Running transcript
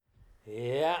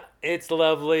Yeah, it's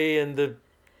lovely, and the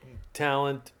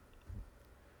talent,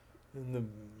 and the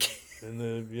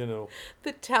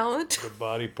The talent. the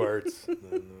body parts,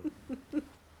 and the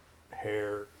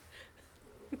hair.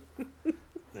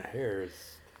 The hair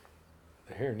is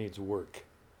the hair needs work.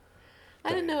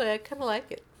 I don't know. I kind of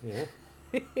like it. Yeah.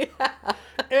 Yeah.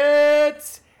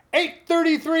 It's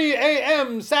 8:33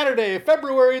 a.m. Saturday,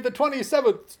 February the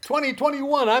 27th,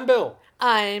 2021. I'm Bill.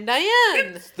 I'm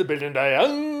Diane. It's the Bill and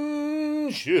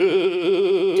Diane Show.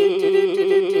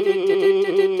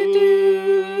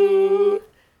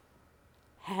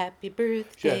 Happy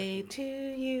birthday to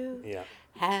you. Yeah.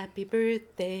 Happy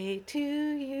birthday to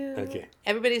you. Okay.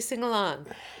 Everybody sing along.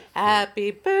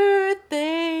 Happy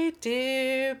birthday,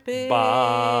 dear Bill.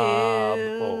 Bob.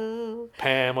 Oh,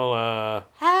 Pamela.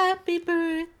 Happy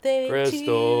birthday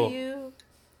Crystal. to you.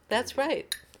 That's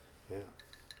right. Yeah.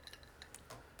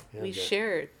 We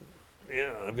shared.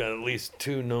 Yeah, I've got at least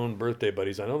 2 known birthday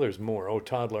buddies. I know there's more. Oh,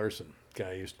 Todd Larson, guy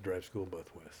I used to drive school bus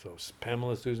with. So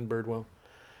Pamela Susan Birdwell,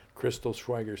 Crystal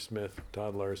Schweiger Smith,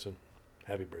 Todd Larson.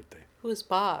 Happy birthday. Who's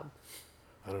Bob?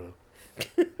 I don't know.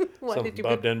 Why Some did you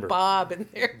Bob put Denver. Bob in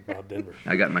there? Bob Denver.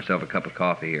 I got myself a cup of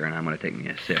coffee here, and I'm going to take me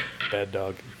a sip. Bad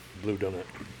dog. Blue donut.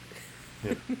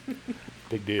 Yeah.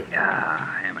 Big deal.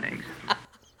 Ah, ham and eggs.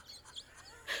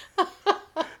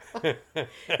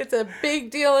 It's a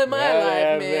big deal in my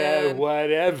life, man.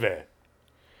 Whatever.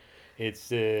 It's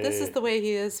This is the way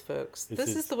he is, folks.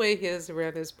 This is the way he is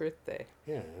around his birthday.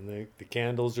 Yeah, and the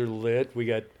candles are lit. We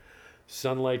got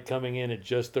sunlight coming in at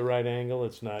just the right angle.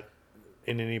 It's not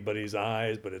in anybody's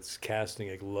eyes, but it's casting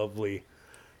a lovely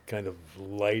kind of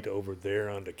light over there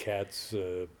onto Kat's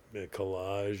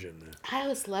collage. And I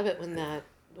always love it when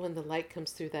the light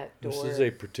comes through that door. this is a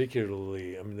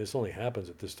particularly, this only happens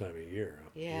at this time of year.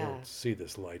 Yeah. You don't see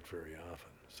this light very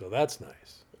often. So that's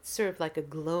nice. It's sort of like a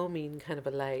gloaming kind of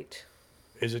a light.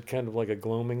 Is it kind of like a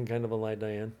gloaming kind of a light,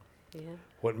 Diane? Yeah.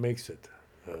 What makes it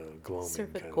gloaming? Sort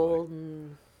of a kind of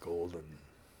golden, golden.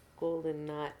 golden,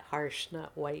 not harsh,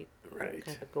 not white. Right.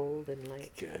 Kind of a golden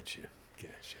light. Gotcha.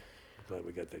 Glad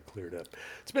we got that cleared up.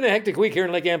 It's been a hectic week here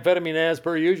in Lake Amphetamine as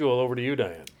per usual. Over to you,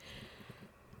 Diane.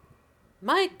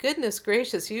 My goodness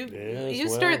gracious, you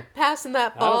Yes, start passing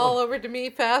that ball over to me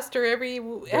faster every.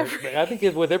 I think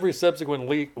with every subsequent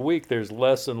week, there's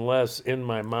less and less in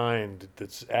my mind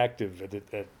that's active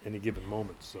at any given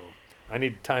moment. So I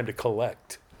need time to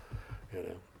collect.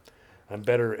 I'm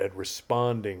better at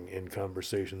responding in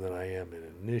conversation than I am in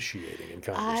initiating in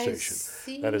conversation. I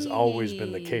see. That has always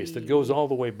been the case. That goes all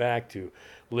the way back to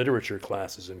literature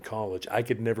classes in college. I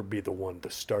could never be the one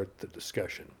to start the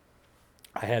discussion.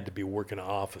 I had to be working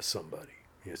off of somebody,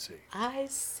 you see. I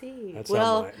see. That's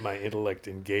how my intellect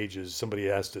engages. Somebody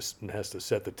has to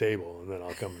set the table, and then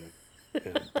I'll come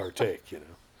and partake,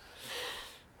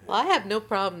 Well, I have no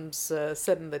problems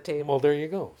setting the table. Well, there you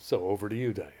go. So over to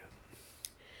you, Diane.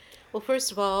 Well,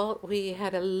 first of all, we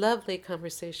had a lovely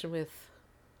conversation with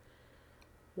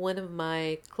one of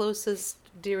my closest,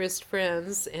 dearest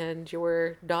friends and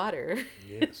your daughter,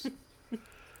 Yes.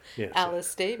 Yes.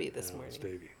 Alice Davey, this Alice morning.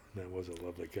 Davey. That was a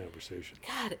lovely conversation.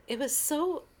 God, it was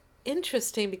so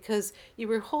interesting because you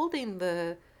were holding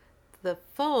the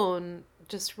phone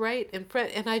just right in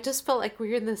front, and I just felt like we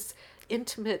were in this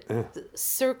intimate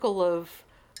circle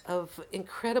of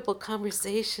incredible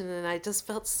conversation, and I just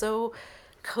felt so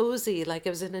cozy, like I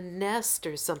was in a nest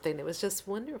or something. It was just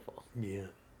wonderful. Yeah,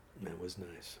 that was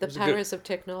nice. The powers of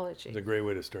technology. It was a great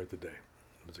way to start the day.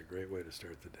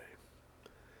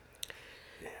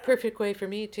 Yeah. Perfect way for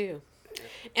me, too.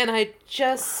 And I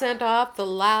just sent off the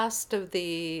last of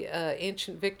the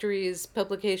Ancient Victories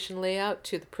publication layout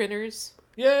to the printers.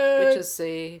 Yay! Which is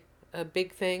a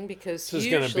big thing because this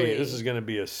is going to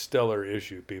be a stellar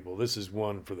issue, people. This is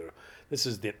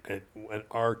an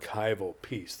archival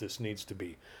piece. This needs to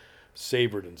be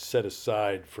savored and set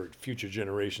aside for future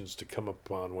generations to come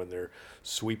upon when they're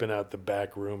sweeping out the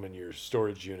back room in your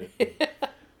storage unit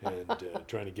and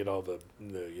trying to get all the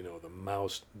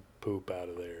mouse poop out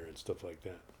of there and stuff like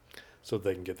that, so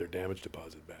they can get their damage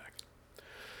deposit back.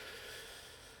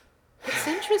 It's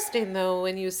interesting though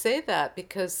when you say that,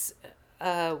 because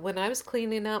when I was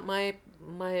cleaning out my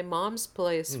mom's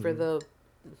place for the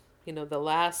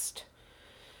last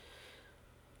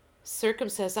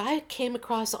circumstance, I came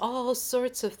across all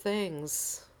sorts of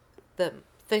things that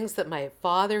my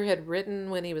father had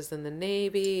written when he was in the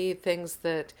Navy,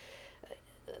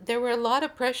 there were a lot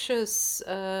of precious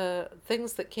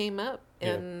things that came up,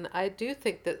 and I do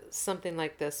think that something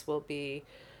like this will be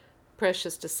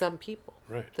precious to some people.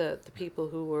 Right. The people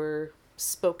who were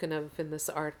spoken of in this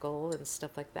article and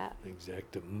stuff like that.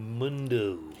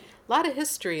 Exactamundo. A lot of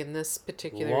history in this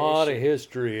particular A lot issue. of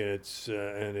history, and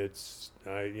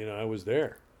I was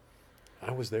there.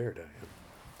 I was there, Diane.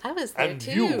 I was there And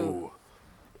too. you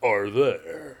are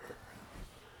there.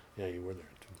 Yeah, you were there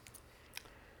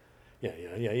too.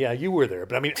 Yeah, you were there.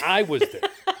 But I mean, I was there.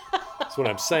 That's what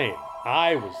I'm saying.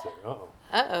 I was there. Uh-oh.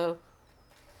 Uh-oh.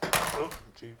 Oh,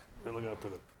 gee. I'm looking up for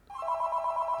the...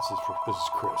 This is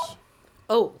Chris.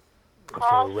 Oh. I'm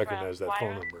trying to recognize that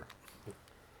phone number.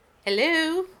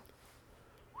 Hello?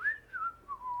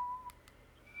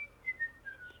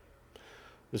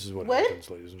 This is what What? happens,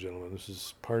 ladies and gentlemen. This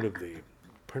is part of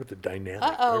the dynamic.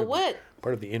 Uh-oh, what?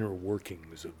 Part of the inner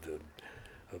workings of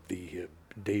the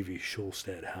Davy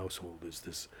Schulstad household is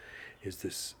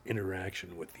this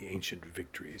interaction with the ancient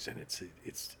victories, and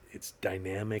it's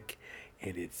dynamic,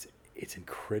 and it's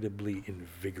incredibly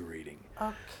invigorating.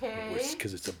 Okay.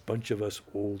 Because it's a bunch of us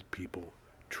old people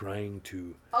trying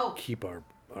to keep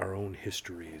our own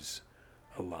histories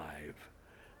alive,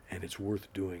 and it's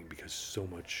worth doing because so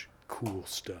much cool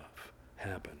stuff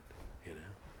happened.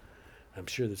 I'm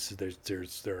sure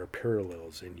there are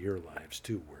parallels in your lives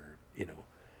too, where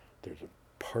there's a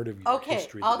part of your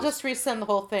history. I'll just resend the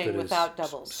whole thing that without is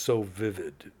doubles. so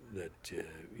vivid that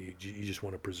you just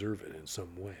want to preserve it in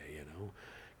some way.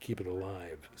 Keep it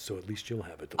alive, so at least you'll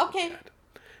have it to look at.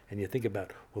 And you think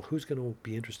about, well, who's going to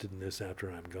be interested in this after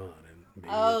I'm gone? And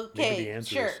maybe the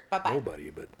answer is Bye-bye.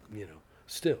 nobody. But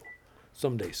still,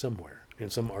 someday, somewhere, in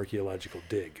some archaeological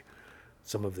dig,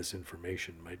 some of this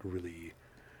information might really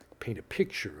paint a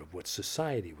picture of what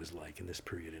society was like in this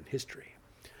period in history.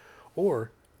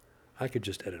 Or I could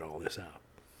just edit all this out.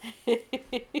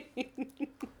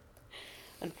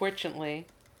 Unfortunately,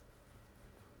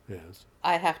 Yes.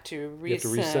 I have to resend. You have to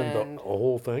resend the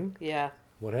whole thing? Yeah.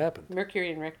 What happened? Mercury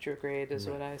in retrograde is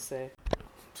what I say.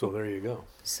 So there you go.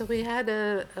 So we had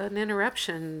an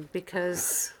interruption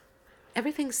because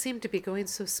everything seemed to be going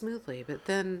so smoothly, but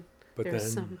then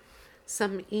there's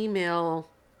some email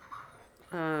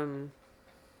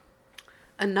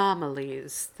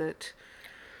anomalies that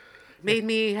made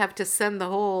me have to send the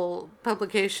whole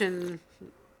publication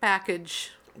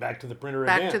package Back to the printer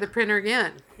back again. to the printer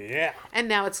again. Yeah. And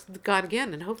now it's gone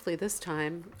again, and hopefully this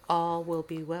time all will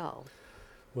be well.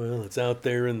 Well, it's out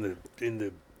there in the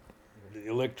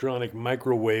electronic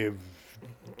microwave,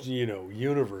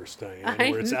 universe, Diane,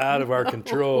 where it's out of our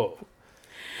control.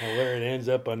 And where it ends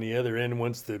up on the other end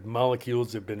once the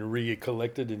molecules have been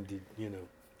recollected and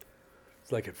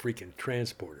it's like a freaking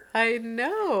transporter. I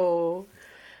know.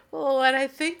 Well, and I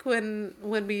think when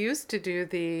we used to do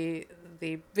the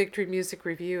Victory Music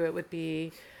Review, it would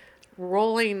be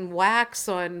rolling wax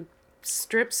on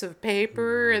strips of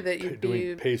paper that you'd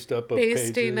be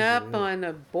pasting up on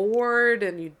a board,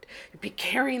 and you'd be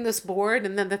carrying this board,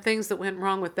 and then the things that went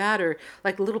wrong with that are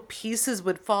like little pieces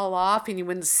would fall off and you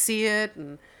wouldn't see it,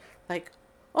 and like,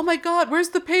 oh my God, where's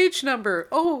the page number?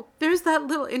 Oh, there's that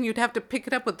little, and you'd have to pick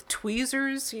it up with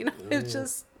tweezers, It's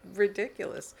just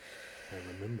ridiculous. I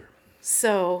remember.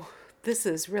 So this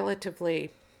is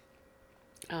relatively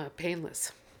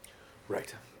painless.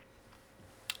 Right.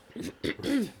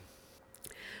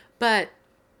 But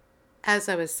as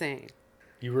I was saying,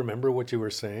 You remember what you were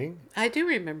saying? I do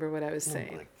remember what I was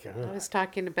saying. Oh my God. I was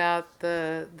talking about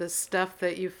the stuff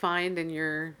that you find in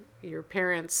your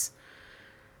parents'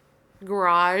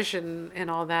 garage and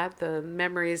all that, the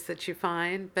memories that you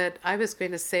find. But I was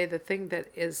going to say the thing that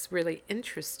is really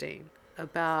interesting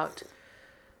about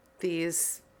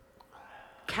these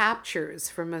captures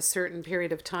from a certain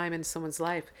period of time in someone's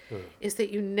life is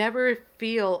that you never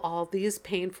feel all these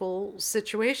painful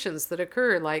situations that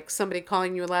occur, like somebody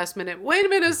calling you last minute, wait a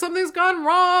minute, something's gone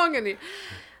wrong. And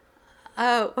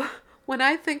when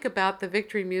I think about the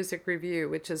Victory Music Review,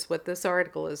 which is what this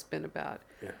article has been about,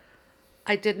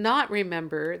 I did not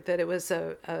remember that it was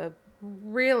a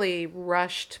really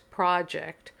rushed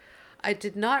project. I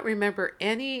did not remember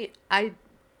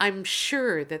I'm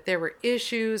sure that there were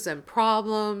issues and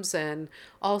problems and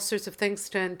all sorts of things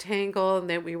to untangle, and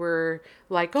that we were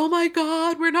like, oh my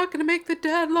God, we're not going to make the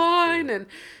deadline.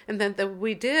 And then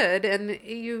we did, and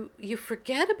you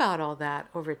forget about all that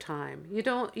over time.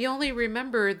 You only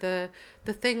remember the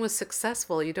thing was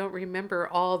successful. You don't remember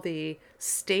all the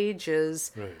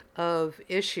stages of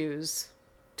issues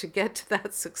to get to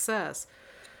that success.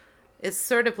 It's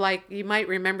sort of like you might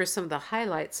remember some of the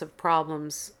highlights of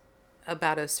problems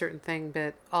about a certain thing,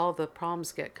 but all the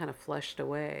problems get kind of flushed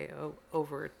away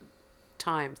over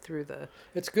time through the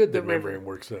It's good that river. memory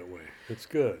works that way. It's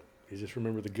good. You just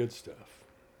remember the good stuff.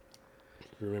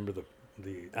 You remember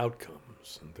the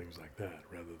outcomes and things like that,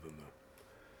 rather than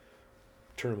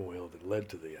turmoil that led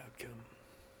to the outcome.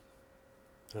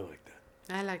 I like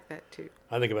that. I like that too.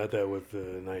 I think about that with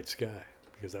the night sky,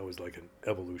 because that was like an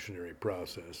evolutionary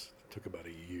process. It took about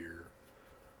a year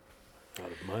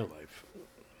out of my life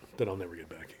that I'll never get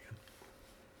back again.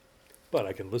 But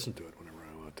I can listen to it whenever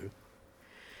I want to.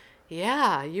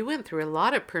 Yeah, you went through a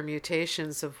lot of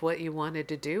permutations of what you wanted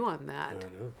to do on that. I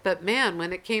know. But man,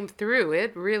 when it came through,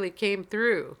 it really came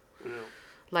through. Yeah.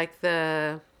 Like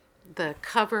the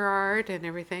cover art and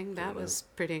everything, that was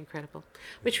pretty incredible.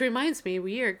 Which reminds me,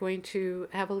 we are going to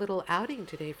have a little outing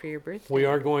today for your birthday. We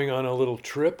are going on a little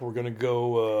trip. We're going to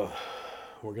go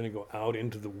out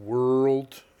into the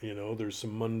world. You know, there's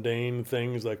some mundane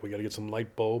things like we got to get some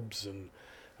light bulbs, and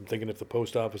I'm thinking if the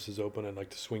post office is open, I'd like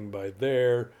to swing by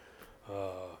there.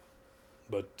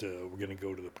 But we're going to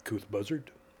go to the Pecouth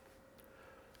Buzzard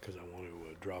because I want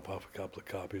to drop off a couple of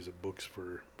copies of books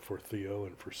for Theo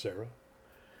and for Sarah.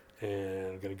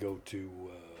 And I'm going to go to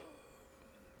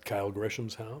Kyle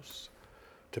Gresham's house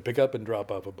to pick up and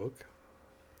drop off a book.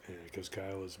 Because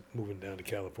Kyle is moving down to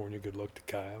California. Good luck to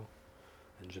Kyle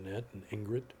and Jeanette and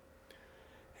Ingrid.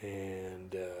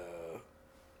 And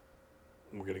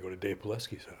we're going to go to Dave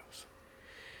Pileski's house.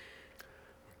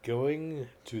 We're going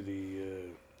to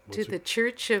the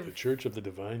Church of... The Church of the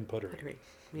Divine Puttering.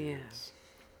 Yes.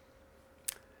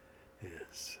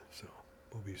 Yes. So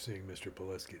we'll be seeing Mr.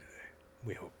 Pileski today.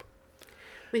 We hope.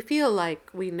 We feel like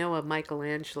we know a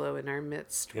Michelangelo in our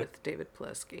midst with David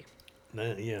Pileski.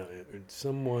 Yeah,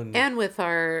 someone... And with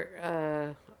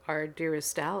our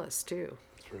dearest Alice, too.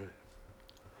 That's right.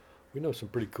 We know some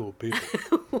pretty cool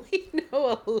people. We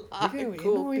know a lot of cool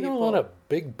people. We know a lot of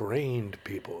big-brained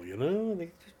people, you know? These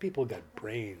people got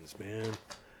brains, man.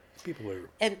 These people are...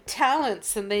 And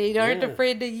talents, and they aren't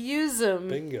afraid to use them.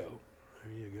 Bingo.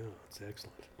 There you go. It's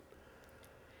excellent.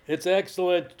 It's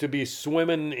excellent to be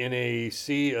swimming in a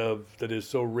sea that is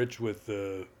so rich with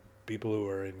people who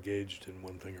are engaged in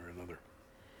one thing or another.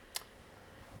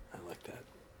 I like that.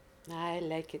 I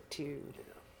like it too.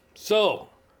 Yeah. So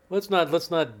let's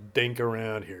not dink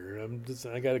around here.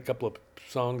 I got a couple of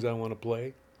songs I want to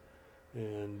play.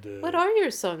 And what are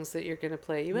your songs that you're going to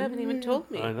play? You haven't even told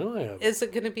me. I know I haven't. Is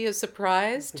it going to be a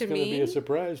surprise to me? It's going to be a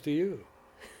surprise to you.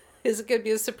 Is it going to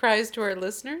be a surprise to our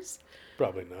listeners?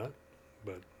 Probably not,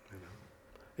 but you know,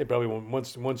 it probably won't.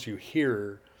 Once you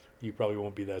hear, you probably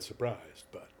won't be that surprised.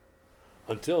 But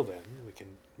until then,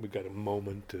 we've got a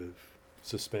moment of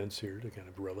suspense here to kind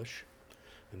of relish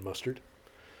and mustard.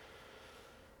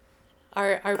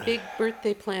 Our big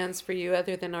birthday plans for you,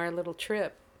 other than our little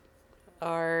trip,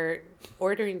 are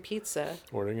ordering pizza.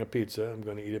 Ordering a pizza. I'm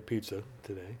going to eat a pizza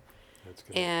today.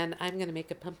 And I'm going to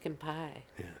make a pumpkin pie.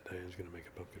 Yeah, Diane's going to make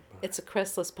a pumpkin pie. It's a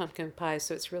crustless pumpkin pie,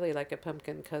 so it's really like a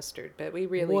pumpkin custard. But we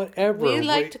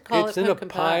like to call it pumpkin pie. It's in a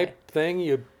pie thing.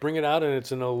 You bring it out and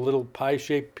it's in a little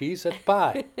pie-shaped piece. That's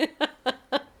pie.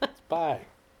 It's pie.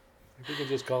 We can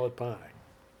just call it pie.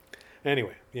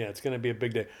 Anyway, yeah, it's going to be a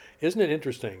big day. Isn't it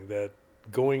interesting that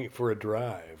going for a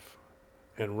drive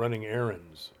and running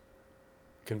errands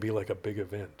can be like a big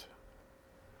event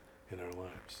in our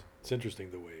lives? It's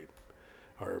interesting the way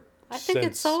I think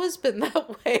it's always been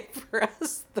that way for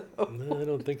us, though. No, I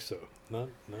don't think so. Not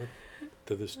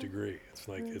to this degree. It's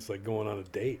like going on a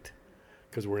date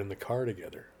because we're in the car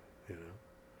together. You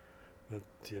know.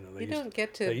 You don't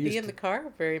get to be in the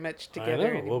car very much together. I know.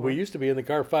 Anymore. Well, we used to be in the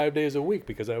car 5 days a week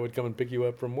because I would come and pick you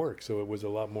up from work, so it was a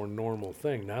lot more normal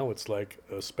thing. Now it's like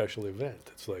a special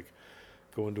event. It's like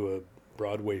going to a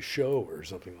Broadway show or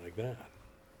something like that.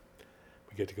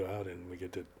 We get to go out and we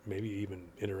get to maybe even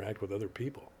interact with other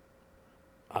people.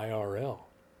 IRL.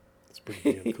 It's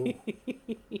pretty damn cool.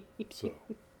 So,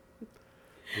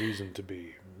 reason to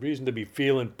be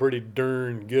feeling pretty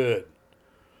darn good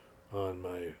on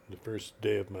the first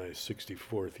day of my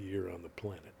 64th year on the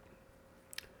planet.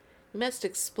 You must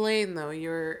explain, though,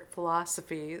 your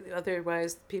philosophy.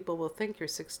 Otherwise, people will think you're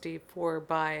 64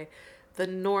 by the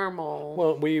normal...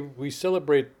 Well, we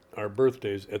celebrate our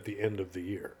birthdays at the end of the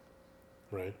year.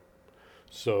 Right?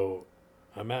 So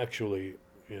I'm actually,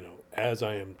 as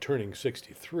I am turning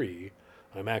 63,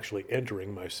 I'm actually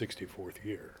entering my 64th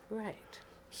year. Right.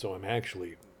 So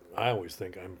I always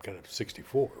think I'm kind of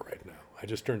 64 right now. I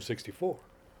just turned 64.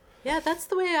 Yeah, that's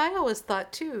the way I always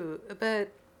thought too. But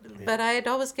I'd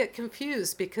always get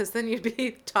confused because then you'd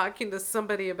be talking to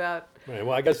somebody about... Right.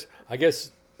 Well, I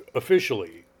guess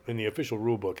officially, in the official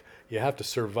rule book, you have to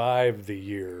survive the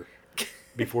year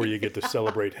before you get to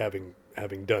celebrate having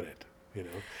done it,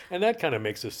 and that kind of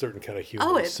makes a certain kind of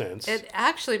human sense. It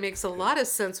actually makes a lot of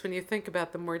sense when you think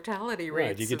about the mortality rates.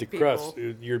 Right, you get to people. cross.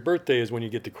 Your birthday is when you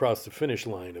get to cross the finish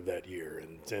line of that year,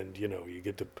 and you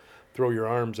get to throw your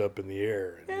arms up in the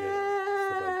air and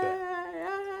stuff like that.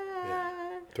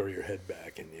 Yeah. Throw your head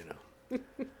back and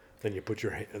then you put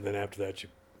and then after that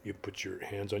you put your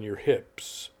hands on your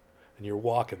hips and you're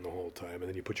walking the whole time and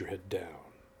then you put your head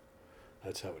down.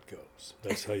 That's how it goes.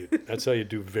 That's how you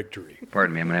do victory.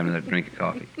 Pardon me, I'm gonna have another drink of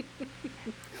coffee.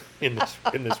 In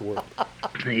this world.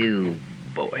 You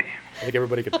boy. I think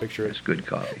everybody can picture it. It's good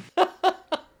coffee.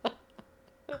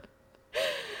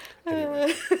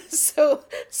 Anyway.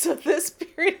 So this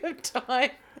period of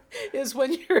time is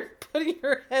when you're putting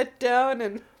your head down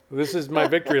and. This is my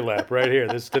victory lap right here.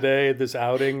 This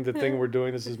outing, the thing we're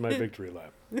doing, this is my victory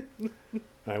lap.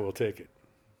 I will take it.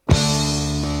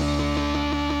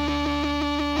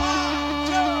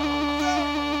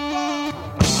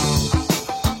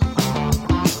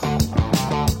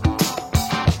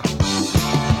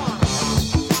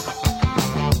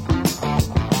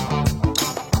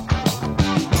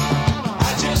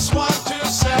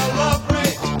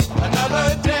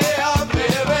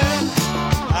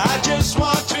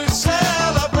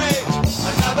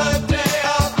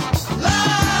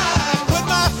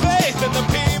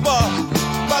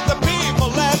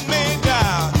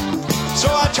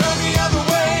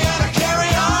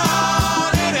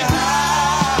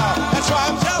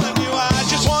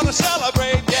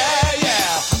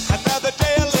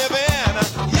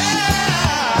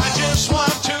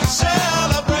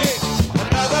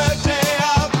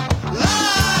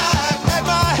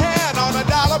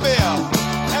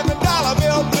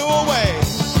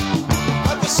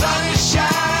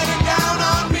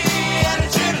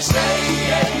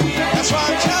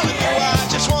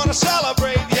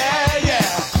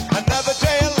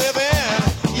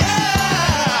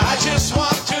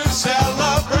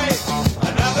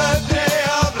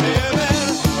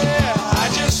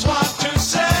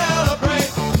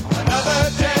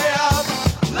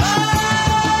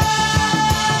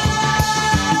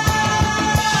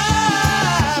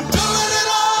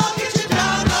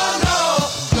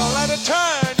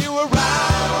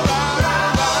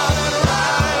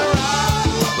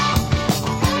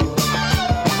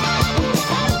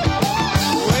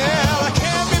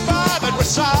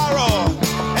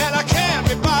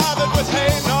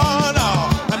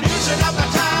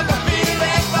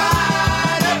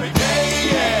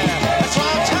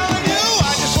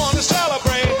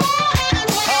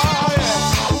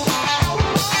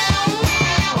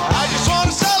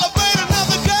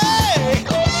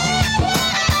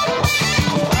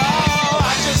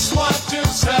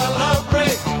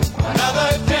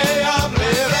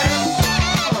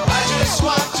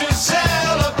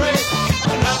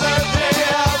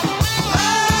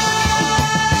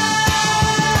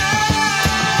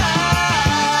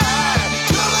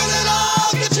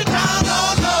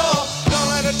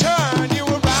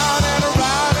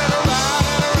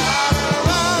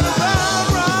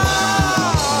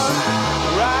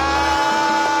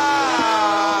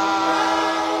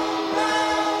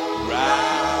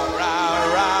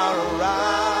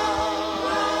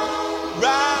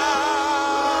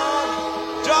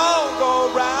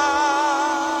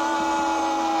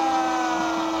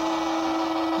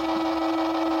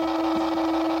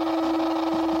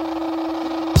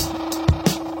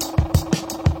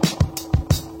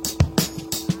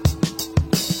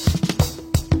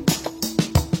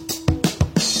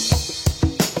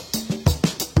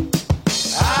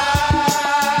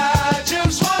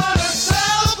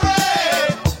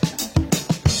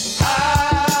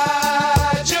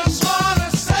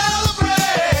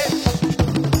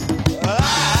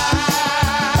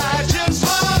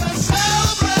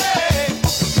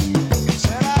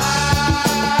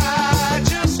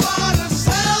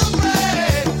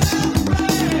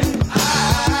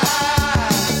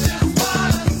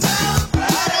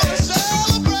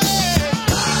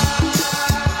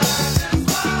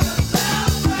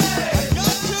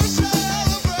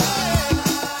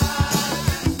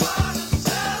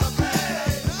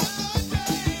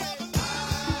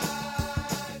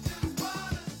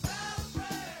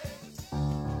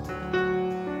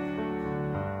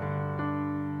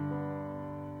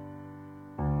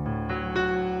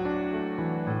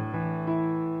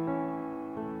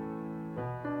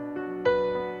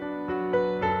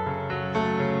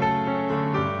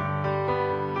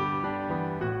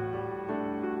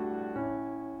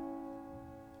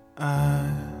 I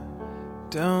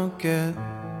don't get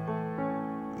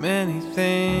many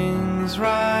things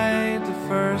right the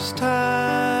first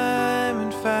time.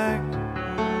 In fact,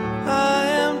 I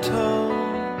am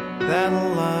told that a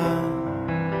lot.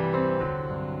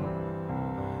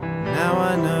 Now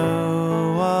I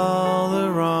know all the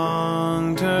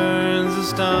wrong turns, the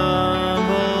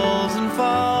stumbles and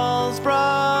falls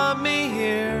brought me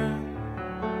here.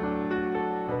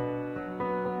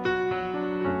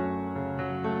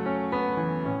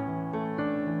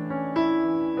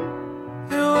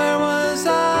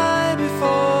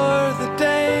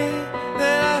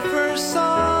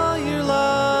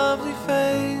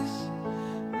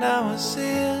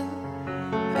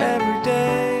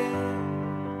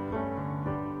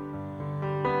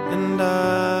 And I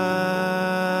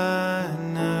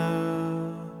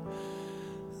know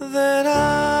that I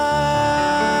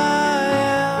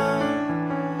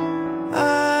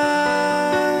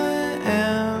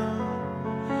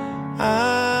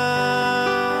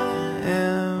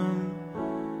am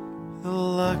the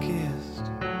luckiest.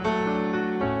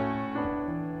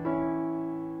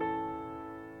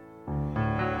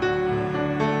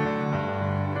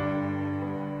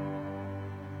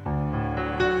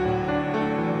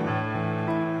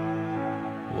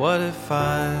 What if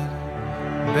I'd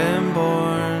been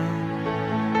born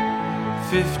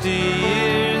 50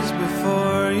 years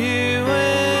before you,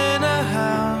 in a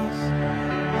house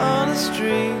on a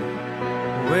street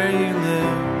where you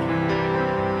lived?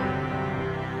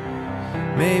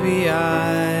 Maybe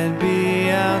I'd be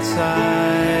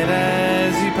outside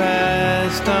as you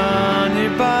passed on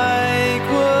your bike.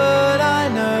 Would I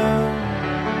know?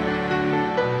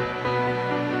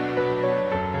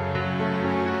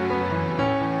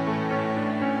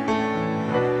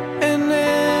 And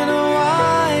in a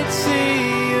white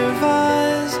sea of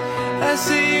eyes, I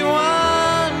see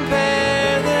one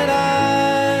pair that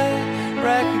I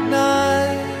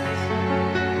recognize.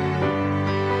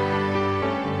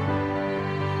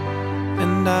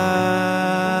 And I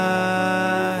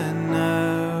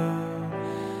know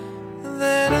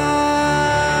that I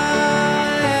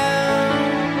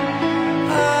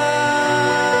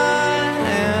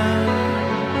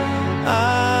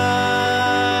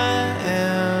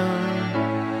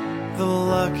am the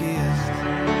luckiest.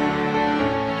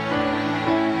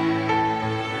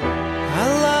 I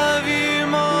love you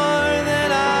more than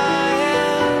I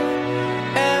have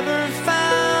ever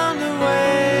found a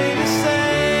way to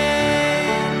say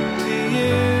to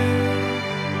you.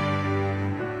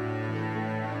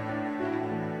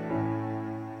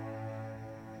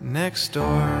 Next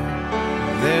door,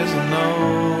 there's an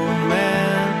old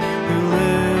man who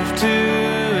lived to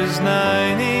his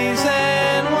 90s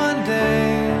and one day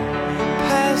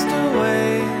passed away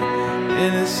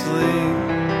in his sleep.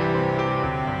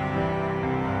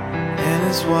 And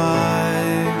his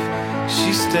wife,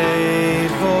 she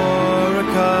stayed for a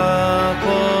couple